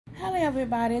Hello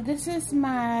everybody, this is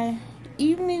my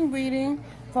evening reading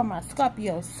for my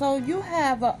Scorpio. So you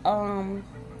have a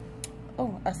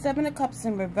Seven of Cups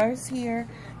in reverse here.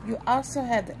 You also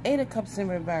have the Eight of Cups in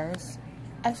reverse.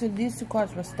 Actually, these two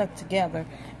cards were stuck together.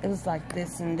 It was like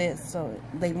this and this, so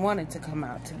they wanted to come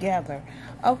out together.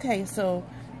 Okay, so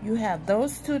you have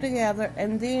those two together,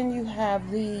 and then you have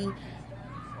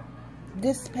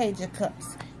this Page of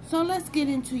Cups. So let's get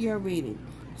into your reading.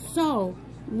 So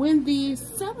when the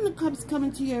Seven of Cups come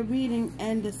into your reading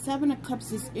and the Seven of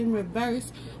Cups is in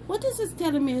reverse, what this is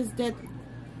telling me is that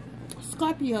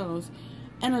Scorpios,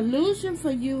 an illusion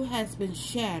for you has been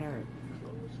shattered.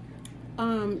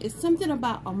 It's something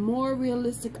about a more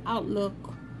realistic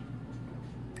outlook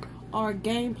or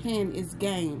game plan is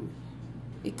game.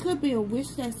 It could be a wish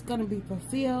that's going to be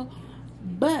fulfilled,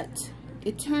 but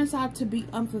it turns out to be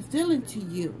unfulfilling to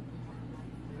you.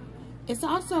 It's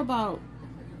also about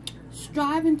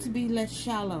striving to be less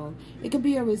shallow. It could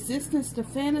be a resistance to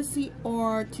fantasy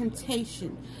or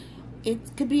temptation.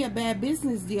 It could be a bad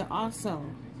business deal also.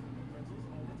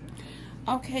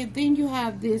 Okay, then you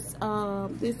have this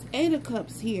Eight of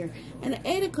Cups here, and the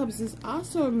Eight of Cups is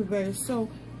also in reverse. So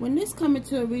when this comes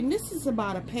into a reading, this is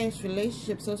about a past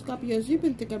relationship. So Scorpios, you've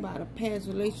been thinking about a past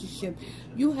relationship.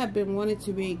 You have been wanting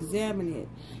to re-examine it.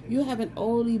 You have an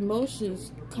old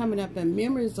emotions coming up and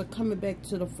memories are coming back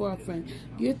to the forefront.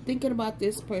 You're thinking about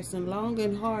this person long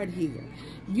and hard here.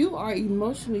 You are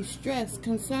emotionally stressed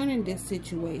concerning this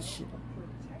situation,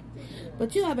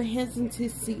 but you have a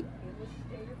hesitancy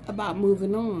about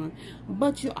moving on,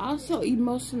 but you're also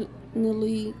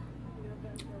emotionally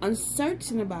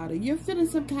uncertain about it. You're feeling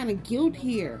some kind of guilt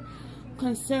here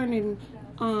concerning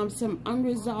some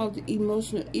unresolved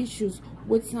emotional issues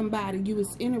with somebody you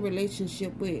was in a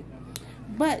relationship with.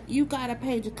 But you got a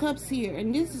Page of Cups here,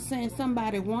 and this is saying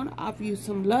somebody want to offer you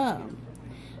some love.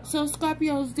 So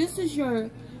Scorpios, this is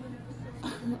your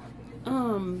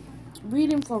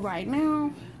reading for right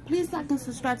now. Please like and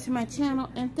subscribe to my channel,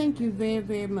 and thank you very,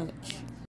 very much.